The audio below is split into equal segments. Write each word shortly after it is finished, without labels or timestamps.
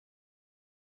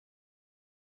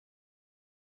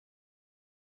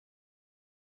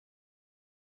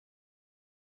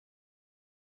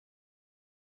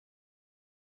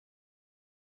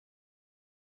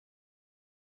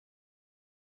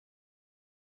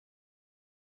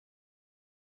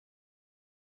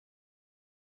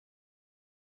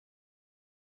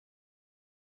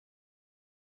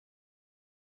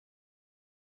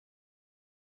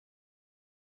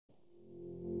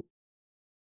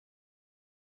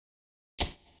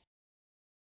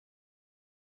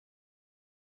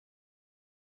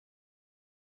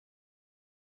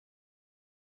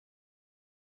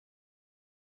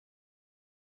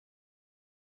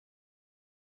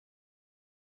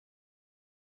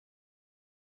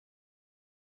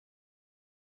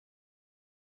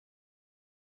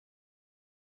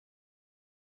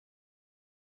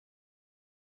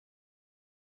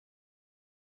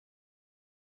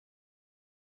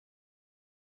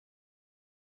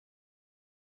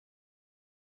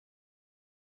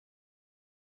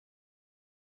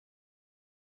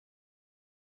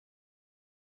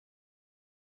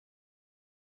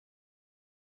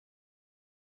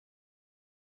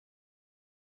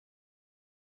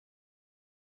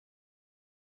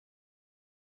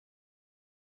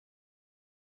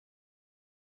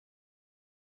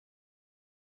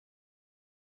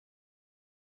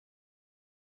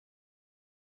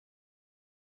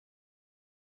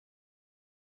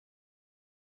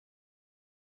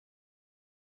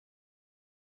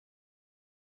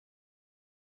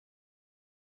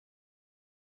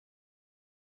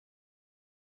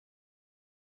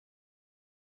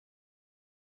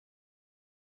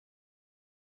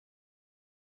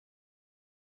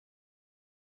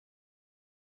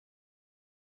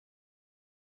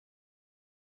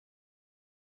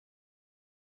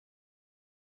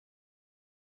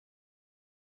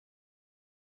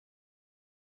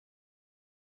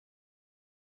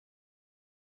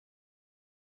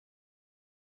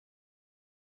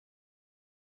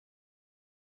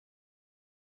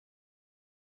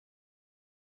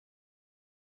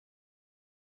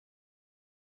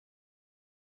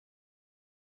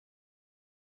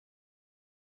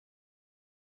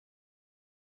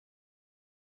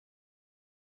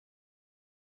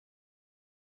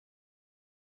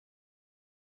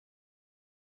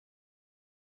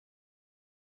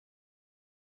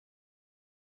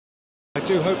I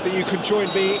do hope that you can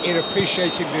join me in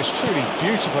appreciating this truly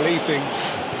beautiful evening,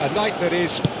 a night that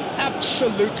is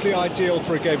absolutely ideal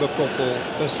for a game of football.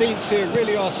 The scenes here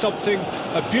really are something,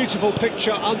 a beautiful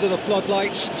picture under the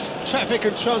floodlights. Traffic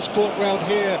and transport round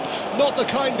here, not the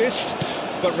kindest,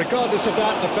 but regardless of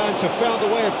that, the fans have found a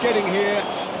way of getting here.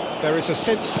 There is a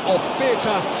sense of theatre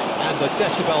and the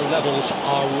decibel levels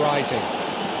are rising.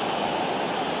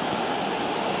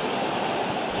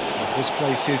 This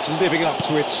place is living up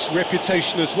to its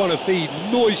reputation as one of the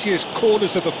noisiest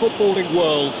corners of the footballing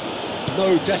world.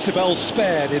 No decibels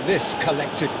spared in this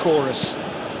collective chorus. Things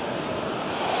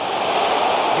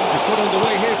have got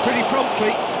underway here pretty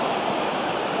promptly.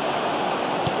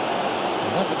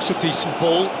 Well, that looks a decent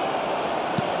ball.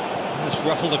 It's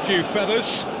ruffled a few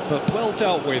feathers, but well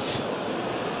dealt with.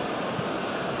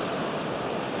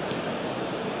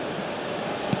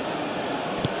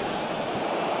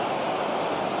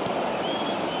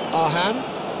 Arham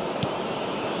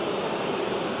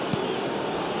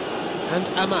and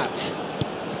Amat.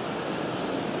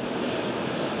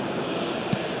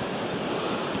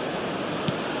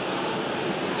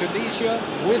 Indonesia,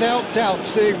 without doubt,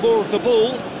 seeing more of the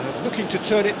ball and looking to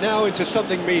turn it now into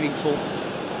something meaningful.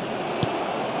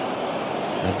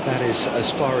 And that is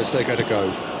as far as they're going to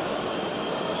go.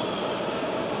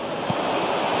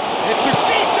 It's a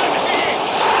decent hit!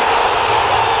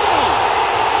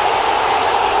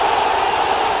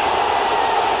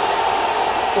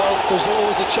 Well, there's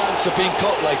always a chance of being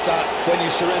caught like that when you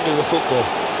surrender the football.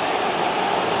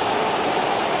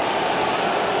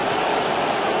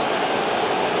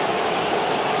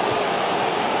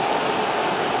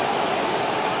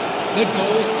 The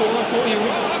goal scorer for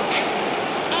Iraq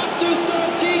after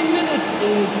 13 minutes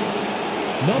is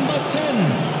number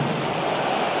 10.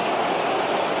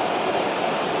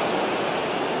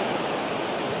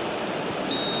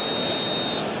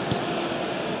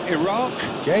 Iraq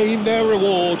gain their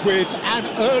reward with an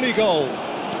early goal.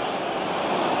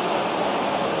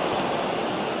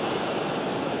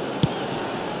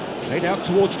 Played out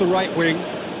towards the right wing.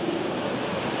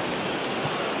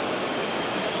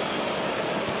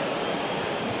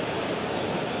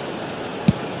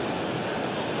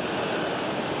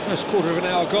 First quarter of an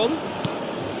hour gone.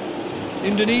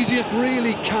 Indonesia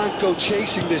really can't go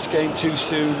chasing this game too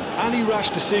soon. Any rash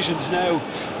decisions now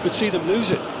could see them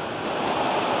lose it.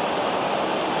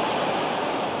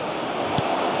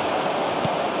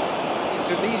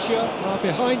 Indonesia are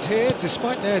behind here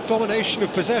despite their domination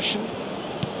of possession.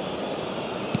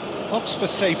 Opts for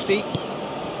safety.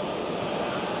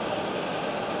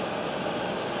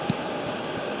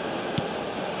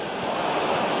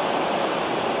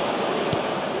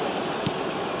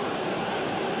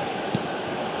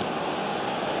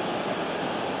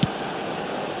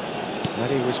 That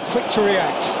And he was quick to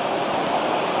react.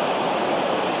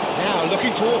 Now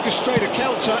looking to orchestrate a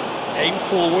counter. Aim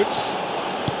forwards.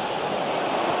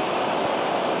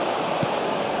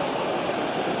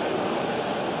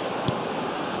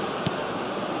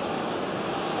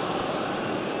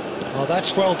 Oh,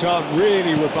 that's well done,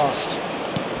 really robust.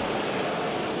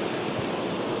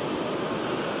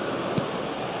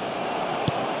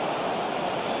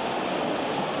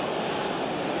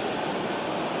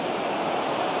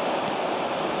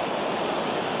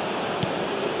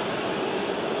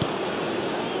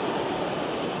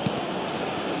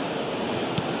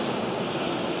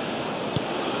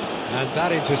 And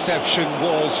that interception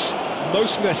was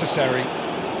most necessary.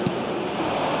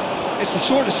 It's the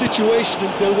sort of situation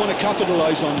that they'll want to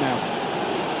capitalise on now.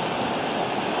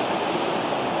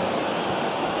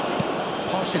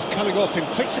 Passes coming off in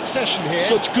quick succession here.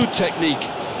 Such good technique.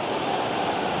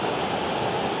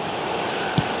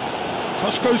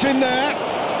 Cross goes in there.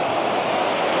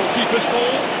 Goalkeeper's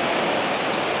ball.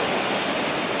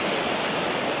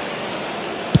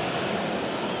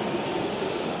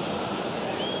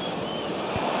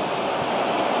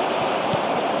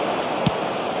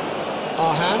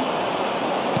 Arhan.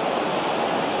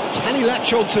 Can he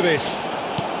latch on to this?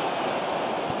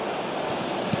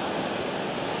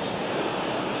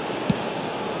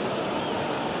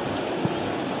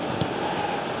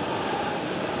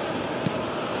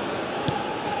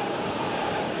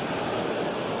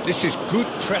 This is good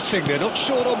pressing, they're not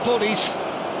short on bodies.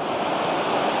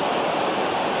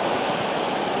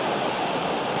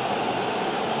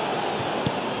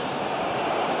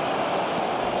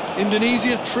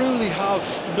 Indonesia truly have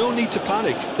no need to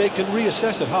panic. They can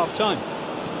reassess at half-time.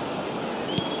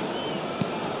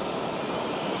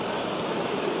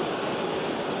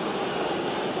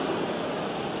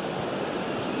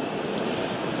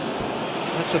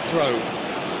 That's a throw.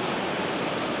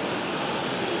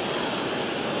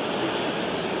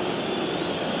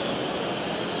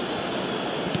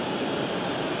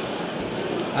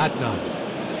 Adnan.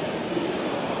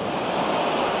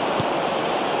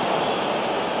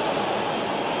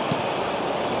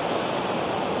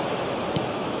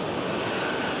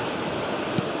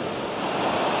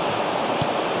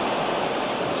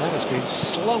 That has been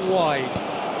slung wide.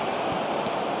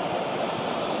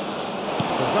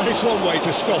 Well, that is one way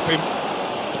to stop him.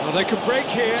 Well, they could break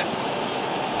here.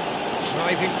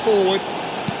 Driving forward.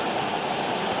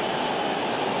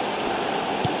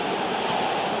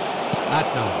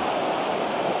 Adnan.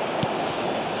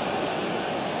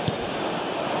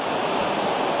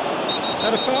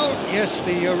 That a foul? Yes,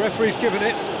 the referee's given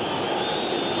it.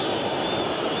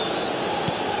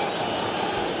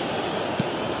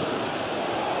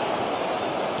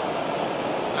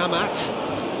 Amat.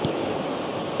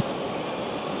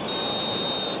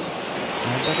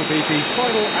 And that'll be the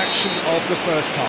final action of the first half.